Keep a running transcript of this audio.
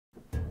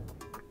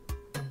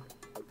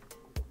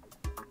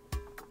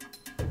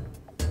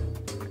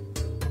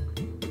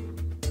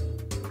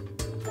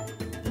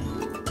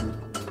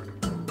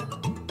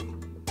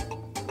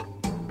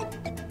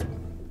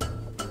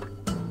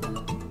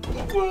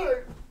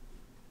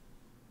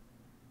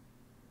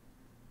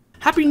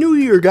Happy New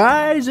Year,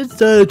 guys! It's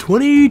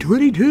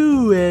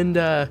 2022,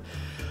 and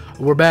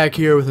we're back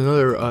here with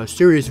another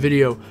serious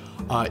video.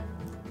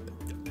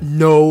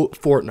 No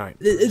Fortnite.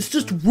 It's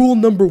just rule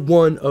number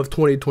 1 of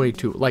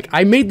 2022. Like,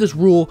 I made this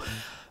rule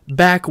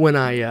back when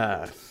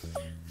I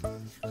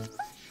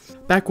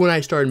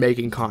started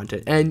making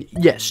content, and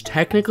yes,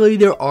 technically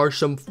there are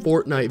some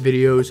Fortnite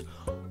videos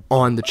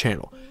on the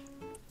channel.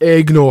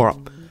 Ignore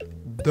them.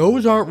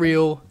 Those aren't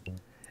real.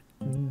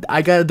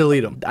 I gotta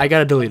delete them. I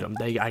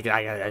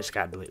just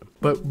gotta delete them.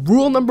 But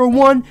rule number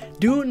 1: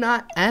 do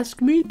not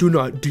ask me, do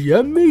not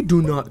DM me,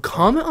 do not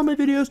comment on my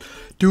videos,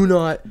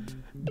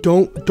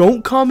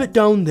 don't comment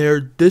down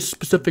there this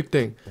specific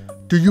thing.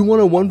 Do you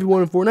want a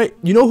 1v1 in Fortnite?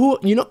 You know,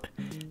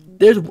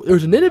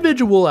 there's an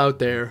individual out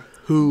there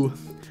who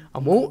I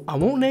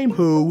won't name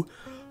who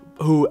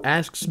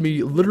asks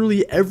me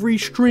literally every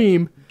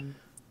stream.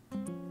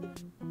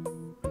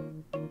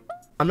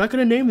 I'm not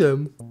gonna name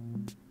them.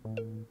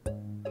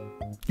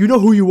 You know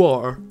who you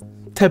are,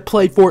 to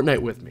play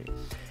Fortnite with me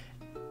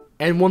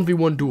and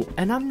 1v1 duel,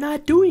 and I'm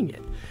not doing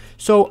it.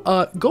 So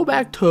go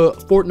back to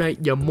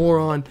Fortnite, you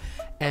moron,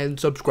 and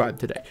subscribe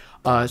today.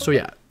 So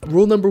yeah,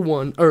 rule number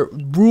 1, the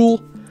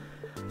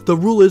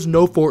rule is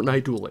no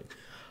Fortnite dueling.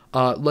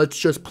 Let's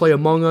just play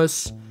Among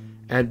Us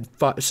and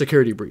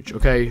security breach,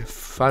 okay?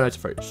 Five Nights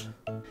at Freddy's.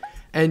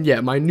 And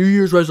yeah, my New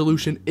Year's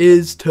resolution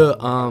is to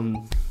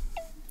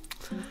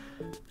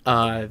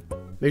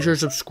make sure to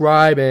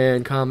subscribe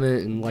and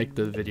comment and like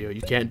the video.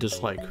 You can't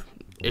dislike.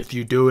 If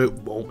you do, it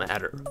won't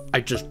matter.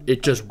 It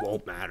just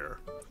won't matter.